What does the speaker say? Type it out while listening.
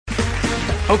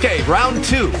Okay, round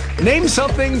 2. Name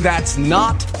something that's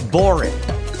not boring.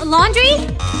 A laundry?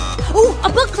 Ooh, a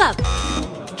book club.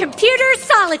 Computer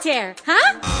solitaire,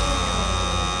 huh?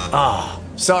 Ah,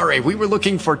 sorry, we were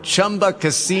looking for Chumba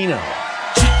Casino.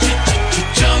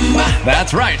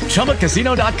 That's right,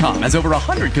 ChumbaCasino.com has over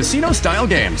 100 casino-style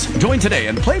games. Join today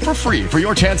and play for free for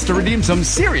your chance to redeem some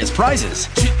serious prizes.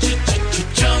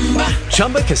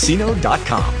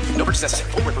 ChumbaCasino.com. No purchase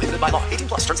necessary. Void where prohibited by law. 18+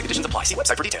 terms and conditions apply. See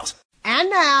website for details.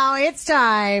 And now it's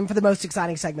time for the most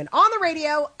exciting segment on the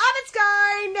radio of its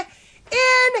kind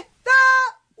in the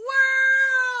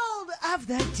world of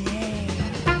the day.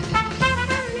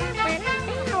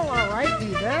 All right, do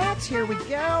that. Here we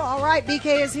go. All right,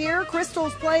 BK is here.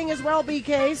 Crystal's playing as well,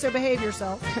 BK, so behave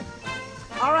yourself.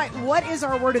 All right, what is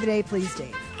our word of the day, please,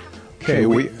 Dave? Okay,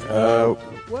 Whoa.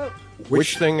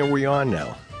 which thing are we on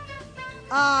now?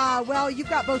 Well, you've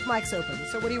got both mics open,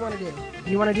 so what do you want to do?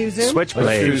 You want to do Zoom?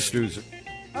 Switchblade. Let's do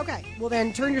Okay, well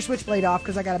then turn your switchblade off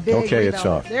because I got a big... Okay, it's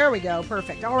off. There we go,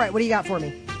 perfect. All right, what do you got for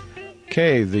me?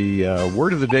 Okay, the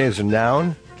word of the day is a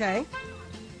noun. Okay.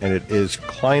 And it is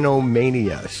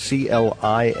clinomania. Clinomania.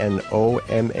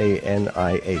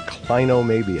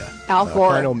 Clinomania. Al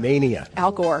Gore. Clinomania.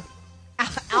 Al Gore.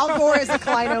 Al Gore is a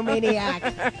clinomaniac.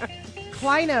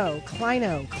 Clino.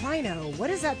 What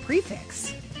is that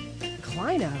prefix?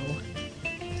 Clino.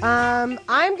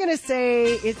 I'm going to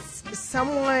say it's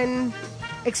someone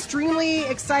extremely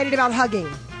excited about hugging.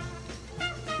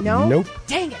 No? Nope.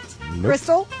 Dang it. Nope.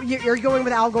 Crystal, you're going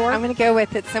with Al Gore? I'm going to go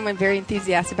with it's someone very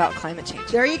enthusiastic about climate change.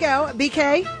 There you go.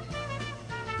 BK?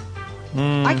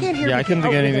 I can't hear Yeah, BK. I couldn't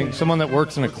think of anything. really? Someone that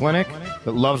works in a clinic,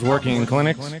 that loves working in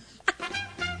clinics.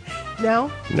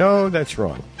 No? No, that's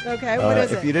wrong. Okay, what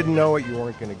is if it? you didn't know it, you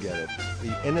weren't going to get it.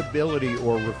 The inability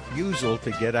or refusal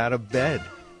to get out of bed.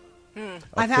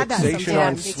 I've had that fixation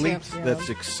sometimes. on Me too. sleep Yeah. that's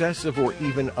excessive or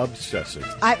even obsessive.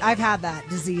 I've had that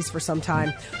disease for some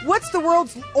time. What's the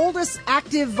world's oldest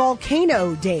active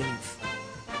volcano, Dave?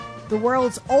 The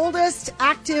world's oldest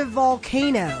active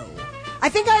volcano. I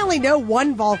think I only know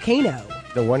one volcano.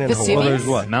 The one in Vesuvius? Well, Hawaii. there's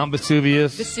what? Mount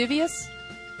Vesuvius. Vesuvius?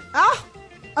 Oh,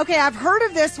 okay, I've heard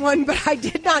of this one, but I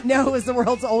did not know it was the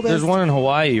world's oldest. There's one in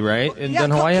Hawaii, right? And Yeah,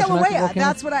 then Hawaii has an active Kilauea. volcano?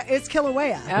 That's what it's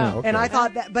Kilauea. Oh, okay. And I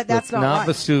thought that, but that's It's not right.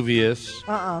 Vesuvius.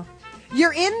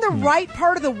 You're in the right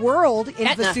part of the world in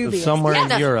Etna. Vesuvius. Somewhere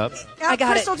Etna. in Europe. I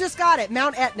got Crystal it. just got it.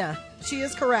 Mount Etna. She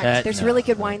is correct. There's really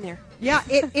good wine there. Yeah,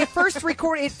 it first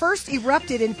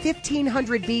erupted in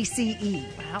 1500 BCE.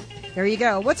 Wow. There you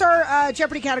go. What's our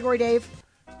Jeopardy category, Dave?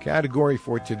 Category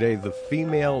for today, the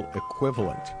female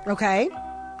equivalent. Okay.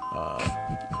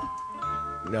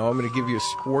 Now I'm going to give you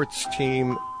a sports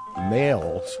team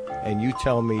males, and you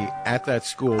tell me at that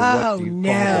school what do you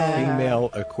call the female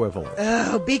equivalent.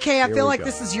 Oh, BK, I Here feel we like go.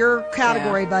 this is your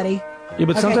category, buddy. Yeah,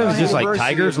 but Okay, sometimes go it's just ahead. like University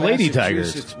tigers, of lady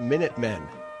tigers. Massachusetts Minutemen.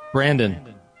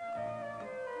 Brandon.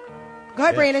 Go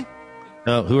ahead, Brandon.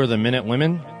 Who are the Minute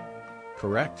Women?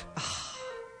 Correct.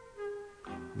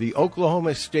 The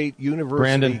Oklahoma State University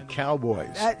Brandon.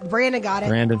 Cowboys. Brandon got it.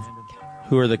 Brandon.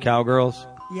 Who are the Cowgirls?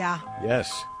 Yeah.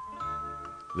 Yes.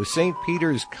 The St.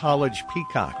 Peter's College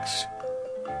Peacocks.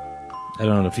 I don't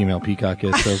know what a female peacock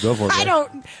is, so go for it. I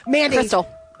don't. Mandy. Crystal.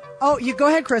 Oh, you go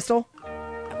ahead, Crystal.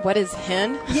 What is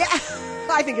hen? Yeah.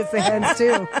 I think it's the hens,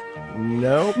 too.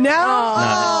 Nope. No.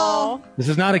 Oh. This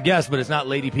is not a guess, but it's not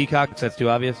Lady Peacock. That's too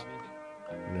obvious.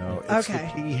 No, it's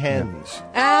Okay. the peahens.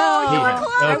 Oh, you were Peahen.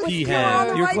 close. Oh, You were peahen. on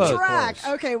the You're right close, track.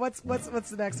 close. Okay, what's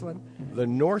the next one? The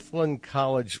Northland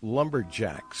College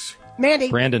Lumberjacks. Mandy.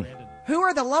 Brandon. Who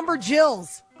are the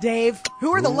Lumberjills, Dave?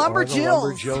 Who are the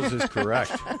Lumberjills? Lumberjills is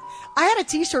correct. I had a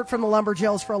T-shirt from the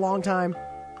Lumberjills for a long time.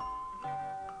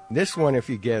 This one, if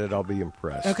you get it, I'll be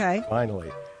impressed. Okay. Finally.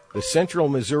 The Central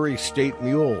Missouri State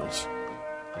Mules.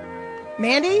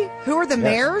 Mandy, who are the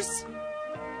Mares?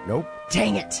 Nope.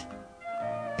 Dang it.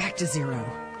 Back to zero.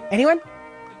 Anyone?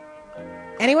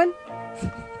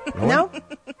 No?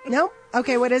 No?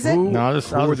 Okay, what is it? Who, No, I'll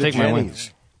who are just the take my win.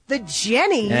 Jennies? The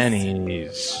Jennies.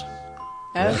 Jennies.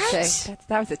 Okay.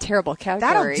 That was a terrible That'll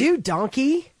category. do,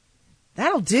 donkey.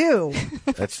 That'll do.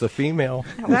 That's the female.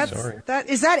 That's Sorry. that.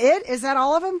 Is that it? Is that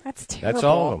all of them? That's terrible. That's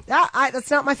all of them.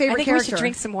 That's not my favorite I think character. we should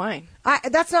drink some wine.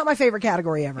 That's not my favorite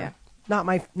category ever. Yeah. Not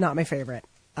my favorite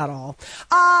at all.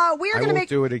 We're I going to won't make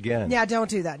do it again. Yeah, don't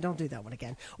do that. Don't do that one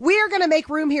again. We are going to make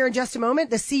room here in just a moment.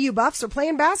 The CU Buffs are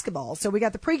playing basketball. So we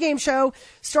got the pregame show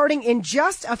starting in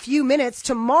just a few minutes.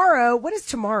 Tomorrow, what is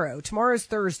tomorrow? Tomorrow's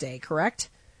Thursday, correct?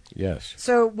 Yes.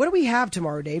 So what do we have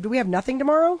tomorrow, Dave? Do we have nothing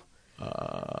tomorrow?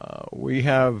 We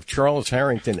have Charles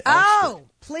Harrington. Oh,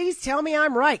 please tell me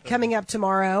I'm right, coming up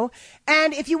tomorrow.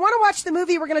 And if you want to watch the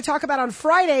movie we're going to talk about on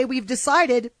Friday, we've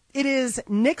decided It is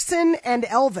Nixon and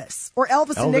Elvis, or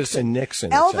Elvis and Elvis Nixon. and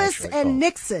Nixon, it's Elvis actually and called.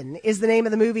 Nixon is the name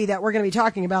of the movie that we're going to be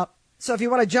talking about. So if you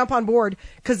want to jump on board,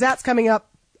 because that's coming up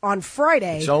on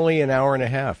Friday. It's only an hour and a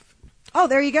half. Oh,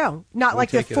 there you go. Not like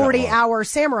the take it that long. 40-hour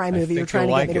samurai movie I think you're trying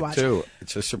to you'll get me to like watch. it too.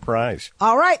 It's a surprise.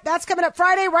 All right, that's coming up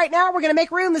Friday. Right now, we're going to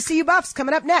make room. The CU Buffs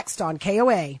coming up next on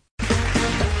KOA.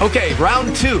 Okay,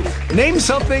 round 2. Name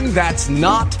something that's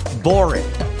not boring.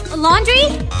 A laundry?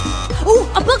 Ooh,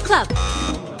 a book club.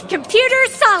 Computer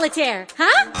solitaire,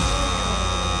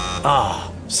 huh?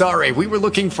 Sorry, we were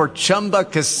looking for Chumba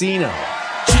Casino.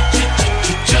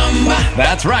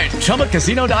 That's right.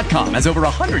 ChumbaCasino.com has over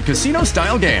 100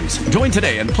 casino-style games. Join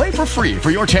today and play for free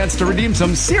for your chance to redeem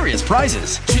some serious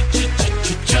prizes.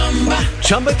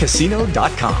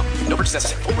 ChumbaCasino.com. No purchase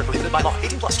necessary. Void where prohibited by law.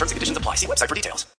 18+ terms and conditions apply. See website for details.